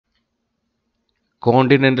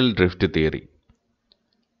Continental drift theory.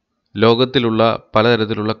 ലോകത്തിലുള്ള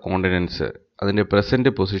പലതരത്തിലുള്ള continents അതിൻ്റെ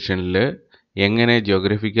പ്രസൻറ്റ് പൊസിഷനിൽ എങ്ങനെ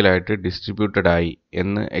ജിയോഗ്രഫിക്കലായിട്ട് ഡിസ്ട്രിബ്യൂട്ടഡ് ആയി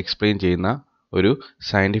എന്ന് എക്സ്പ്ലെയിൻ ചെയ്യുന്ന ഒരു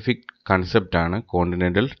സയൻറ്റിഫിക് കൺസെപ്റ്റാണ്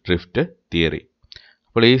കോണ്ടിനെൻ്റൽ ഡ്രിഫ്റ്റ് തിയറി.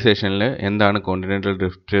 അപ്പോൾ ഈ സെഷനിൽ എന്താണ് കോണ്ടിനെൻ്റൽ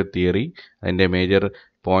ഡ്രിഫ്റ്റ് തിയറി, അതിൻ്റെ മേജർ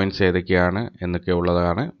പോയിൻറ്റ്സ് ഏതൊക്കെയാണ് എന്നൊക്കെ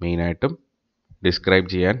ഉള്ളതാണ് മെയിനായിട്ടും ഡിസ്ക്രൈബ്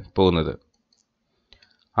ചെയ്യാൻ പോകുന്നത്.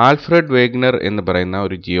 ആൽഫ്രഡ് വേഗ്നർ എന്ന് പറയുന്ന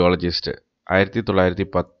ഒരു ജിയോളജിസ്റ്റ്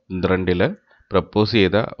 1912 പ്രപ്പോസ്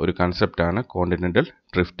ചെയ്ത ഒരു കൺസെപ്റ്റാണ് കോണ്ടിനെൻ്റൽ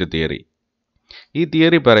ഡ്രിഫ്റ്റ് തിയറി. ഈ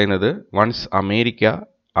തിയറി പറയുന്നത് once America,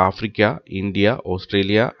 Africa, India,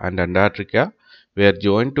 Australia and Antarctica wear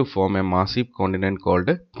joined to form A massive continent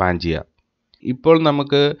called Pangaea. ഇപ്പോൾ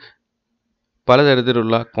നമുക്ക്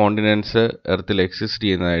പലതരത്തിലുള്ള കോണ്ടിനെൻറ്റ്സ് എർത്തിൽ എക്സിസ്റ്റ്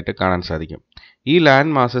ചെയ്യുന്നതായിട്ട് കാണാൻ സാധിക്കും. ഈ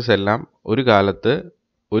ലാൻഡ് മാസസ് എല്ലാം ഒരു കാലത്ത്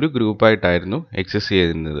ഒരു ഗ്രൂപ്പായിട്ടായിരുന്നു എക്സിസ്റ്റ്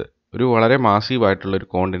ചെയ്തിരുന്നത്. ഒരു വളരെ മാസീവായിട്ടുള്ളൊരു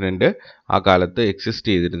കോണ്ടിനെൻറ്റ് ആ കാലത്ത്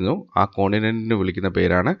എക്സിസ്റ്റ് ചെയ്തിരുന്നു. ആ കോണ്ടിനെൻറ്റിന് വിളിക്കുന്ന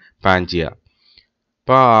പേരാണ് പാൻജിയ.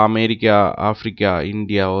 അപ്പോൾ America, Africa,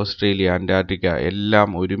 India, Australia, Antarctica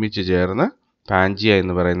എല്ലാം ഒരുമിച്ച് ചേർന്ന് പാൻജിയ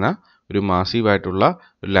എന്ന് പറയുന്ന ഒരു മാസീവായിട്ടുള്ള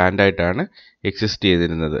ഒരു ലാൻഡായിട്ടാണ് എക്സിസ്റ്റ്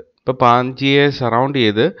ചെയ്തിരുന്നത്. ഇപ്പോൾ പാൻജിയയെ സറൗണ്ട്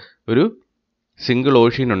ചെയ്ത് ഒരു സിംഗിൾ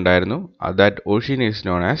ഓഷ്യൻ ഉണ്ടായിരുന്നു. That ocean is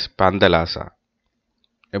known as പന്തലാസ.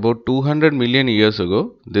 About 200 million years ago,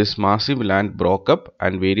 this massive land broke up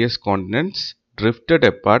and various continents drifted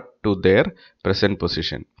apart to their present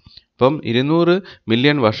position. അപ്പം 200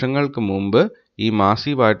 മില്യൺ വർഷങ്ങൾക്ക് മുമ്പ് ഈ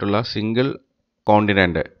മാസീവായിട്ടുള്ള സിംഗിൾ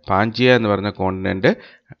കോണ്ടിനെൻ്റ് പാൻജിയ എന്ന് പറയുന്ന കോണ്ടിനെൻ്റ്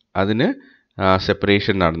അതിന്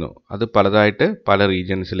സെപ്പറേഷൻ നടന്നു. അത് പലതായിട്ട് പല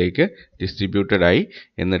റീജിയൻസിലേക്ക് ഡിസ്ട്രിബ്യൂട്ടഡ് ആയി.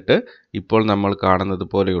 എന്നിട്ട് ഇപ്പോൾ നമ്മൾ കാണുന്നത്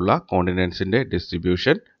പോലെയുള്ള കോണ്ടിനെൻറ്റ്സിൻ്റെ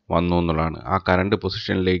ഡിസ്ട്രിബ്യൂഷൻ വന്നു എന്നുള്ളതാണ്. ആ കറണ്ട്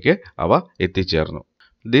പൊസിഷനിലേക്ക് അവ എത്തിച്ചേർന്നു.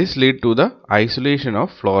 This lead to the isolation of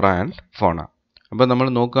flora and fauna. അപ്പോൾ നമ്മൾ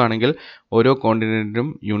നോക്കുകയാണെങ്കിൽ ഓരോ കോണ്ടിനെൻറ്റിനും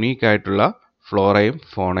യുണീക്ക് ആയിട്ടുള്ള ഫ്ലോറയും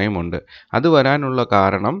ഫോണയും ഉണ്ട്. അത് വരാനുള്ള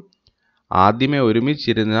കാരണം ആദ്യമേ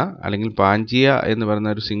ഒരുമിച്ചിരുന്ന അല്ലെങ്കിൽ പാൻജിയ എന്ന്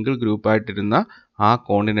പറയുന്ന ഒരു സിംഗിൾ ഗ്രൂപ്പായിട്ടിരുന്ന ആ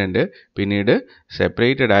കോണ്ടിനെൻറ്റ് പിന്നീട്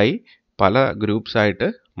സെപ്പറേറ്റഡ് ആയി പല ഗ്രൂപ്പ്സായിട്ട്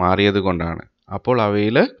മാറിയത് കൊണ്ടാണ്. അപ്പോൾ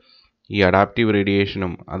അവയിൽ ഈ അഡാപ്റ്റീവ്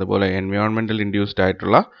റേഡിയേഷനും അതുപോലെ എൻവയോൺമെൻറ്റൽ ഇൻഡ്യൂസ്ഡ്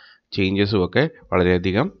ആയിട്ടുള്ള ചേഞ്ചസും ഒക്കെ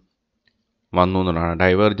വളരെയധികം വന്നു എന്നുള്ളതാണ്.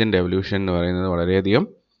 ഡൈവേർജൻ്റ് എവല്യൂഷൻ എന്ന് പറയുന്നത് വളരെയധികം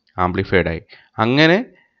ആംപ്ലിഫൈഡ് ആയി. അങ്ങനെ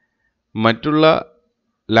മറ്റുള്ള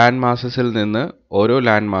ലാൻഡ് മാസസിൽ നിന്ന് ഓരോ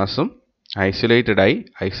ലാൻഡ് മാസും ഐസൊലേറ്റഡ് ആയി.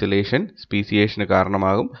 ഐസൊലേഷൻ സ്പീസിയേഷന്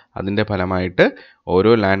കാരണമാകും. അതിൻ്റെ ഫലമായിട്ട്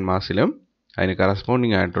ഓരോ ലാൻഡ് മാസിലും അതിന്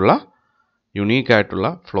കറസ്പോണ്ടിങ് ആയിട്ടുള്ള യുണീക്കായിട്ടുള്ള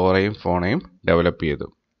ഫ്ലോറയും ഫോണയും ഡെവലപ്പ് ചെയ്തു.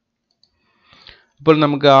 ഇപ്പോൾ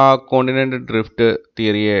നമുക്ക് ആ കോണ്ടിനെൻ്റൽ ഡ്രിഫ്റ്റ്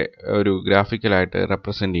തിയറിയെ ഒരു ഗ്രാഫിക്കലായിട്ട്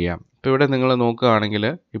റെപ്രസെൻ്റ് ചെയ്യാം. ഇപ്പോൾ ഇവിടെ നിങ്ങൾ നോക്കുകയാണെങ്കിൽ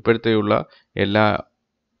ഇപ്പോഴത്തെയുള്ള എല്ലാ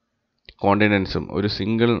കോണ്ടിനെൻറ്റ്സും ഒരു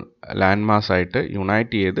സിംഗിൾ ലാൻഡ് മാസായിട്ട്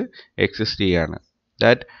യുണൈറ്റ് ചെയ്ത് എക്സിസ്റ്റ് ചെയ്യുകയാണ്.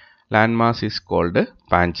 That land mass is called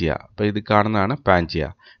Pangaea. അപ്പോൾ ഇത് കാണുന്നതാണ് പാൻജിയ.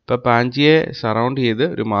 ഇപ്പോൾ പാൻജിയയെ സറൗണ്ട് ചെയ്ത്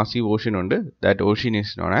ഒരു മാസീവ് ഓഷ്യൻ ഉണ്ട്. That ocean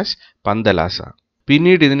is known as പന്തലാസ.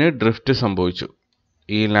 പിന്നീട് ഇതിന് ഡ്രിഫ്റ്റ് സംഭവിച്ചു.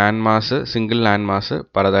 ഈ land mass single land mass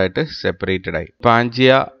പലതായിട്ട് separated ആയി.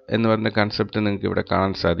 പാൻജിയ എന്ന് പറയുന്ന കൺസെപ്റ്റ് നിങ്ങൾക്ക് ഇവിടെ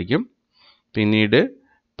കാണാൻ സാധിക്കും. പിന്നീട്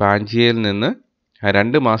പാൻജിയയിൽ നിന്ന്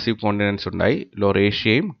രണ്ട് മാസീവ് കോണ്ടിനെൻറ്റ്സ് ഉണ്ടായി,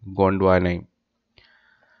 ലൊറേഷ്യയും ഗോണ്ട്വാനയും.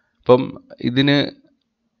 അപ്പം ഇതിന്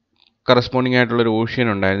കറസ്പോണ്ടിങ് ആയിട്ടുള്ളൊരു ഓഷ്യൻ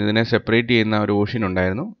ഉണ്ടായിരുന്നു. ഇതിനെ സെപ്പറേറ്റ് ചെയ്യുന്ന ഒരു ഓഷ്യൻ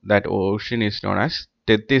ഉണ്ടായിരുന്നു. That ocean is known as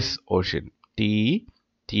Tethys ocean.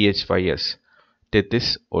 TETH5S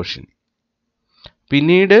Tethys ocean.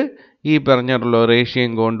 പിന്നീട് ഈ പറഞ്ഞ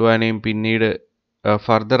ലൊറേഷ്യയും ഗോണ്ട്വാനയും പിന്നീട്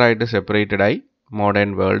ഫർദറായിട്ട് സെപ്പറേറ്റഡ് ആയി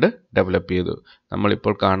മോഡേൺ വേൾഡ് ഡെവലപ്പ് ചെയ്തു.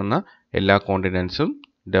 നമ്മളിപ്പോൾ കാണുന്ന എല്ലാ കോണ്ടിനെൻറ്റ്സും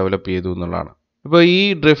ഡെവലപ്പ് ചെയ്തു എന്നുള്ളതാണ്. ഇപ്പോൾ ഈ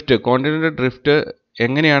ഡ്രിഫ്റ്റ് കോണ്ടിനെൻ്റൽ ഡ്രിഫ്റ്റ്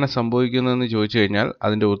എങ്ങനെയാണ് സംഭവിക്കുന്നതെന്ന് ചോദിച്ചു കഴിഞ്ഞാൽ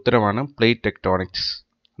അതിൻ്റെ ഉത്തരമാണ് പ്ലേറ്റ് ടെക്ടോണിക്സ്.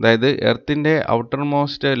 അതായത് എർത്തിൻ്റെ ഔട്ടർ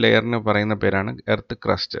മോസ്റ്റ് ലെയറിന് പറയുന്ന പേരാണ് എർത്ത്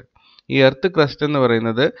ക്രസ്റ്റ്. ഈ എർത്ത് ക്രസ്റ്റ് എന്ന്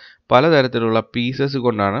പറയുന്നത് പലതരത്തിലുള്ള പീസസ്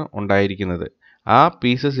കൊണ്ടാണ് ഉണ്ടായിരിക്കുന്നത്. ആ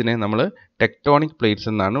പീസസിനെ നമ്മൾ ടെക്ടോണിക് പ്ലേറ്റ്സ്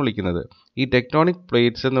എന്നാണ് വിളിക്കുന്നത്. ഈ ടെക്ടോണിക്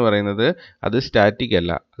പ്ലേറ്റ്സ് എന്ന് പറയുന്നത് അത് സ്റ്റാറ്റിക്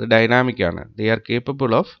അല്ല, അത് ഡൈനാമിക് ആണ്. They are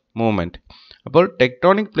capable of movement. അപ്പോൾ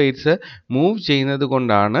ടെക്ടോണിക് പ്ലേറ്റ്സ് മൂവ് ചെയ്യുന്നത്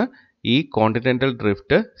കൊണ്ടാണ് ഈ കോണ്ടിനെൻ്റൽ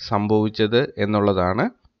ഡ്രിഫ്റ്റ് സംഭവിച്ചത് എന്നുള്ളതാണ്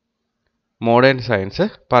മോഡേൺ സയൻസ്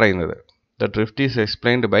പറയുന്നത്. The drift is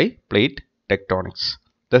explained by plate tectonics.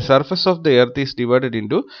 The surface of the earth is divided in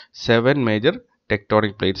to 7 major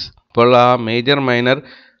tectonic plates. അപ്പോൾ ആ major minor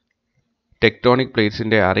tectonic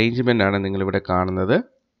പ്ലേറ്റ്സിൻ്റെ arrangement ആണ് നിങ്ങളിവിടെ കാണുന്നത്.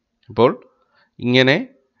 അപ്പോൾ ഇങ്ങനെ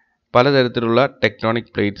പലതരത്തിലുള്ള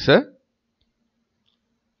ടെക്ടോണിക് പ്ലേറ്റ്സ്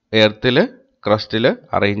എർത്തിൽ ക്രസ്റ്റിൽ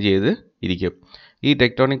അറേഞ്ച് ചെയ്ത് ഇരിക്കും. ഈ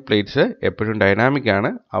ടെക്ടോണിക് പ്ലേറ്റ്സ് എപ്പോഴും ഡൈനാമിക് ആണ്.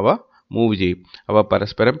 അവ മൂവ് ചെയ്യും. അവ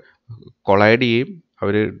പരസ്പരം കൊളൈഡ് ചെയ്യും.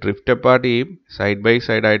 അവർ ഡ്രിഫ്റ്റ് അപ്പാർട്ട് ചെയ്യും. സൈഡ് ബൈ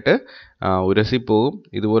സൈഡായിട്ട് ഉരസിപ്പോവും.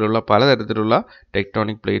 ഇതുപോലുള്ള പലതരത്തിലുള്ള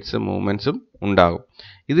ടെക്ടോണിക് പ്ലേറ്റ്സ് മൂവ്മെൻറ്റ്സും ഉണ്ടാകും.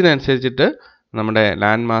 ഇതിനനുസരിച്ചിട്ട് നമ്മുടെ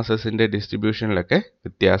ലാൻഡ് മാസസിൻ്റെ ഡിസ്ട്രിബ്യൂഷനിലൊക്കെ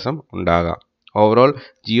വ്യത്യാസം ഉണ്ടാകാം. ഓവറോൾ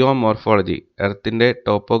ജിയോമോർഫോളജി, എർത്തിൻ്റെ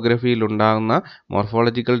ടോപ്പോഗ്രഫിയിൽ ഉണ്ടാകുന്ന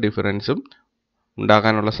മോർഫോളജിക്കൽ ഡിഫറൻസും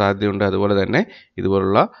ഉണ്ടാകാനുള്ള സാധ്യതയുണ്ട്. അതുപോലെ തന്നെ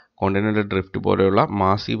ഇതുപോലുള്ള കോണ്ടിനെൻ്റൽ ഡ്രിഫ്റ്റ് പോലെയുള്ള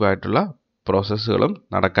മാസീവായിട്ടുള്ള പ്രോസസ്സുകളും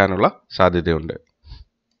നടക്കാനുള്ള സാധ്യതയുണ്ട്.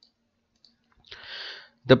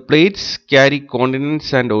 The plates carry continents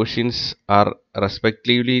and oceans are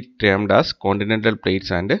respectively termed as continental plates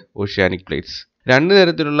and oceanic plates. രണ്ട്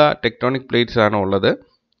തരത്തിലുള്ള ടെക്ടോണിക് പ്ലേറ്റ്സ് ആണ് ഉള്ളത്.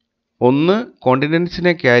 ഒന്ന്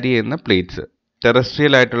കോണ്ടിനെൻസിനെ ക്യാരി ചെയ്യുന്ന പ്ലേറ്റ്സ്,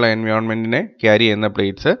 ടെറസ്ട്രിയൽ ആയിട്ടുള്ള എൻവയോൺമെൻറ്റിനെ ക്യാരി ചെയ്യുന്ന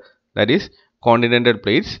plates, that is continental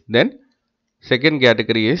plates. Then second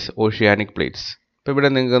category is oceanic plates. ഇപ്പോൾ ഇവിടെ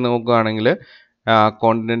നിങ്ങൾക്ക് നോക്കുകയാണെങ്കിൽ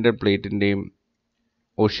കോണ്ടിനെൻ്റൽ പ്ലേറ്റിൻ്റെയും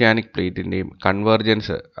ഓഷ്യാനിക് പ്ലേറ്റിൻ്റെയും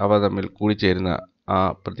കൺവേർജൻസ്, അവ തമ്മിൽ കൂടിച്ചേരുന്ന ആ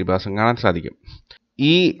പ്രതിഭാസം കാണാൻ സാധിക്കും.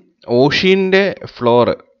 ഈ ഓഷ്യൻ്റെ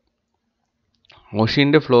ഫ്ലോറ്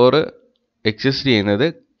എക്സിസ്റ്റ് ചെയ്യുന്നത്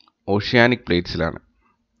ഓഷ്യാനിക് പ്ലേറ്റ്സിലാണ്.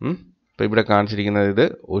 ഇപ്പോൾ ഇവിടെ കാണിച്ചിരിക്കുന്നത് ഇത്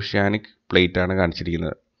ഓഷ്യാനിക് പ്ലേറ്റ് ആണ്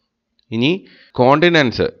കാണിച്ചിരിക്കുന്നത്. ഇനി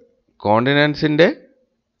കോണ്ടിനെൻസിൻ്റെ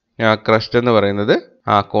ക്രസ്റ്റ് എന്ന് പറയുന്നത്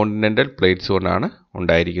ആ കോണ്ടിനെൻ്റൽ പ്ലേറ്റ്സ് കൊണ്ടാണ്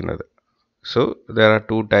ഉണ്ടായിരിക്കുന്നത്. So there are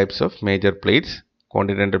two types of major plates,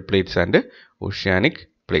 continental plates and oceanic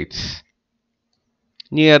plates.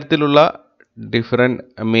 ഇനി തരത്തിലുള്ള ഡിഫറെൻറ്റ്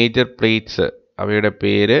മേജർ പ്ലേറ്റ്സ്, അവയുടെ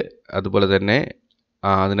പേര്, അതുപോലെ തന്നെ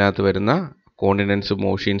അതിനകത്ത് വരുന്ന കോണ്ടിനെൻസും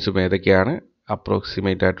ഓഷ്യൻസും ഏതൊക്കെയാണ്,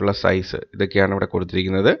 അപ്രോക്സിമേറ്റ് ആയിട്ടുള്ള സൈസ്, ഇതൊക്കെയാണ് ഇവിടെ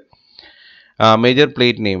കൊടുത്തിരിക്കുന്നത്. Major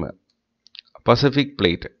plate name Pacific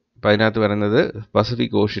plate, അപ്പോൾ അതിനകത്ത് വരുന്നത്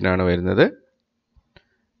പസഫിക് ഓഷ്യനാണ് വരുന്നത്.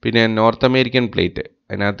 പിന്നെ നോർത്ത് അമേരിക്കൻ പ്ലേറ്റ്,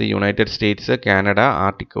 അതിനകത്ത് United States, Canada,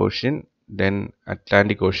 Arctic ocean, then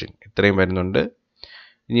Atlantic ocean, ഇത്രയും വരുന്നുണ്ട്.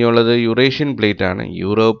 ഇനിയുള്ളത് യുറേഷ്യൻ പ്ലേറ്റ് ആണ്,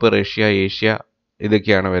 യൂറോപ്പ്, റഷ്യ, ഏഷ്യ,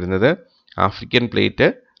 ഇതൊക്കെയാണ് വരുന്നത്. African plate,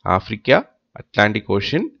 Africa, Atlantic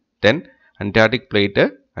ocean, then Antarctic plate,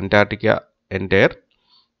 Antarctica entire,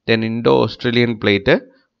 then Indo Australian plate,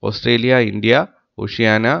 Australia, India,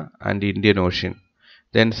 Oceania and Indian ocean,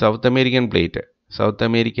 then south American plate, south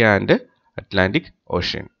America and Atlantic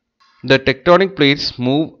ocean. The tectonic plates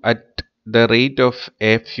move at the rate of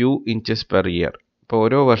a few inches per year. ഇപ്പോൾ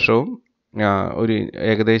ഓരോ വർഷവും ഒരു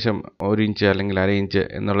ഏകദേശം 1 inch അല്ലെങ്കിൽ 1/2 inch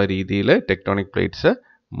എന്നുള്ള രീതിയിൽ tectonic plates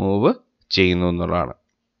move ചെയ്യുന്നു എന്നുള്ളതാണ്.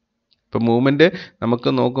 ഇപ്പോൾ മൂവ്മെൻറ്റ് നമുക്ക്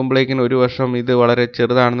നോക്കുമ്പോഴേക്കും ഒരു വർഷം ഇത് വളരെ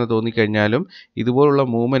ചെറുതാണെന്ന് തോന്നിക്കഴിഞ്ഞാലും ഇതുപോലുള്ള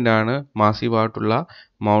മൂവ്മെൻ്റാണ് മാസീവായിട്ടുള്ള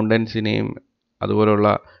മൗണ്ടൻസിനെയും അതുപോലുള്ള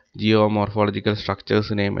ജിയോമോർഫോളജിക്കൽ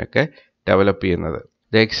സ്ട്രക്ചേഴ്സിനെയും ഒക്കെ ഡെവലപ്പ് ചെയ്യുന്നത്.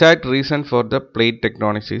 The exact reason for the plate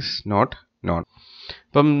tectonics is not known.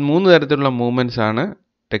 ഇപ്പം 3 തരത്തിലുള്ള മൂവ്മെൻറ്റ്സ് ആണ്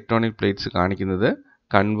ടെക്ടോണിക് പ്ലേറ്റ്സ് കാണിക്കുന്നത്.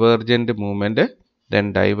 Convergent movement, then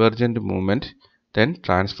divergent movement, then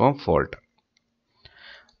transform fault.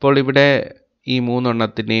 അപ്പോൾ ഇവിടെ ഈ 3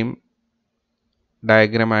 എണ്ണത്തിനെയും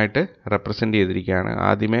ഡയഗ്രമായിട്ട് റെപ്രസെൻ്റ് ചെയ്തിരിക്കുകയാണ്.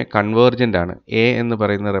 ആദ്യമേ കൺവേർജൻ്റ് ആണ്, എ എന്ന്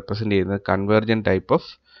പറയുന്നത് റെപ്രസെൻ്റ് ചെയ്യുന്നത് convergent type of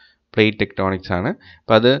plate tectonics ആണ്.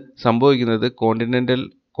 അപ്പോൾ അത് സംഭവിക്കുന്നത്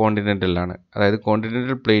കോണ്ടിനെൻ്റലാണ്, അതായത്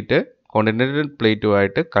കോണ്ടിനെൻ്റൽ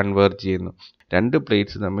പ്ലേറ്റുമായിട്ട് കൺവേർജ് ചെയ്യുന്നു. 2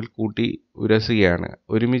 പ്ലേറ്റ്സ് തമ്മിൽ കൂട്ടി ഉരസുകയാണ്,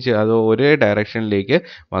 ഒരുമിച്ച് അത് ഒരേ ഡയറക്ഷനിലേക്ക്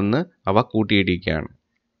വന്ന് അവ കൂട്ടിയിടിക്കുകയാണ്.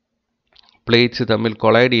 പ്ലേറ്റ്സ് തമ്മിൽ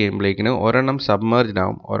കൊളൈഡ് ചെയ്യുമ്പോഴേക്കിന് ഒരെണ്ണം സബ്മേർജ്ഡ്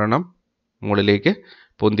ആവും, ഒരെണ്ണം മുകളിലേക്ക്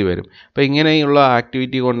പൊന്തി വരും. അപ്പോൾ ഇങ്ങനെയുള്ള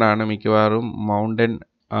ആക്ടിവിറ്റി കൊണ്ടാണ് മിക്കവാറും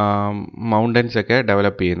മൗണ്ടൻസ് ഒക്കെ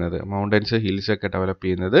ഡെവലപ്പ് ചെയ്യുന്നത്, ഹിൽസ് ഒക്കെ ഡെവലപ്പ്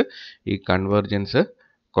ചെയ്യുന്നത് ഈ കൺവേർജൻസ്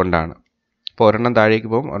കൊണ്ടാണ്. അപ്പോൾ ഒരെണ്ണം താഴേക്ക്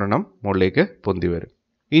പോകും, ഒരെണ്ണം മുകളിലേക്ക് പൊന്തി വരും.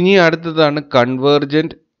 ഇനി അടുത്തതാണ്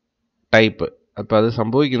കൺവേർജൻറ്റ് ടൈപ്പ്. അപ്പോൾ അത്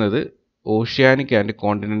സംഭവിക്കുന്നത് ഓഷ്യാനിക് ആൻഡ്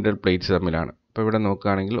കോണ്ടിനെൻ്റൽ പ്ലേറ്റ്സ് തമ്മിലാണ്. അപ്പോൾ ഇവിടെ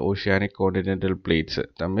നോക്കുകയാണെങ്കിൽ ഓഷ്യാനിക് കോണ്ടിനെൻ്റൽ പ്ലേറ്റ്സ്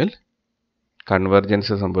തമ്മിൽ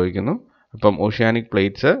കൺവേർജൻസ് സംഭവിക്കുന്നു. അപ്പം ഓഷ്യാനിക്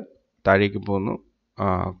പ്ലേറ്റ്സ് താഴേക്ക് പോകുന്നു,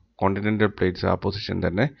 കോണ്ടിനെൻ്റൽ പ്ലേറ്റ്സ് ആ പൊസിഷൻ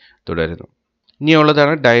തന്നെ തുടരുന്നു.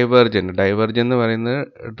 ഇനിയുള്ളതാണ് ഡൈവേർജൻ എന്ന് പറയുന്നത്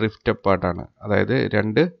ഡ്രിഫ്റ്റ് അപ്പാർട്ടാണ്, അതായത്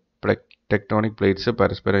 2 ടെക്ടോണിക് പ്ലേറ്റ്സ്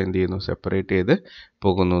പരസ്പരം എന്ത് ചെയ്യുന്നു, സെപ്പറേറ്റ് ചെയ്ത്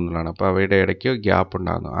പോകുന്നു എന്നുള്ളതാണ്. അപ്പോൾ അവയുടെ ഇടയ്ക്ക് ഗ്യാപ്പ്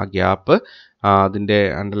ഉണ്ടാകുന്നു. ആ ഗ്യാപ്പ് അതിൻ്റെ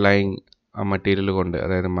അണ്ടർലൈങ് മെറ്റീരിയൽ കൊണ്ട്,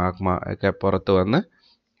 അതായത് മാഗ്മ ഒക്കെ പുറത്ത് വന്ന്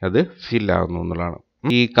അത് ഫില്ലാകുന്നു എന്നുള്ളതാണ്.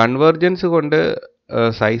 ഈ കൺവേർജൻസ് കൊണ്ട്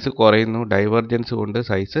സൈസ് കുറയുന്നു, ഡൈവേർജൻസ് കൊണ്ട്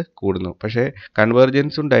സൈസ് കൂടുന്നു. പക്ഷേ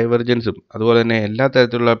കൺവേർജൻസും ഡൈവേർജൻസും അതുപോലെ തന്നെ എല്ലാ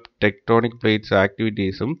തരത്തിലുള്ള ടെക്ടോണിക് പ്ലേറ്റ്സ്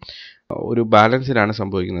ആക്ടിവിറ്റീസും ഒരു ബാലൻസിലാണ്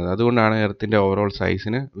സംഭവിക്കുന്നത്. അതുകൊണ്ടാണ് എർത്തിൻ്റെ ഓവറോൾ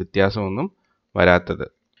സൈസിന് വ്യത്യാസമൊന്നും വരാത്തത്.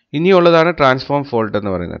 ഇനിയുള്ളതാണ് ട്രാൻസ്ഫോം ഫോൾട്ട്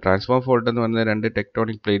എന്ന് പറയുന്നത്. ട്രാൻസ്ഫോം ഫോൾട്ട് എന്ന് പറയുന്നത് 2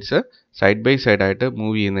 tectonic plates side by side ആയിട്ട്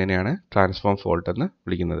മൂവ് ചെയ്യുന്നതിനെയാണ് ട്രാൻസ്ഫോം ഫോൾട്ട് എന്ന്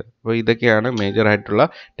വിളിക്കുന്നത്. അപ്പോൾ ഇതൊക്കെയാണ് മേജർ ആയിട്ടുള്ള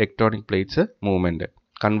tectonic plates movement.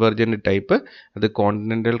 Convergent type, അത്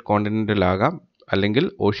കോണ്ടിനെൻ്റൽ ആകാം, അല്ലെങ്കിൽ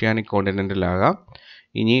ഓഷ്യാനിക് കോണ്ടിനെൻ്റൽ ആകാം.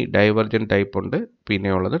 ഇനി ഡൈവർജൻറ്റ് ടൈപ്പ് ഉണ്ട്, പിന്നെ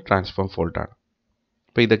ഉള്ളത് ട്രാൻസ്ഫോം ഫോൾട്ടാണ്.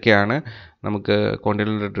 അപ്പോൾ ഇതൊക്കെയാണ് നമുക്ക്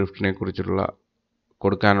കോണ്ടിനെൻ്റൽ ഡ്രിഫ്റ്റിനെ കുറിച്ചുള്ള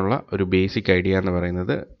കൊടുക്കാനുള്ള ഒരു ബേസിക് ഐഡിയ എന്ന്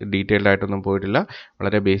പറയുന്നത്. ഡീറ്റെയിൽഡ് ആയിട്ടൊന്നും പോയിട്ടില്ല,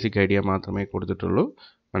 വളരെ ബേസിക് ഐഡിയ മാത്രമേ കൊടുത്തിട്ടുള്ളൂ,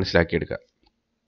 മനസ്സിലാക്കിയെടുക്കുക.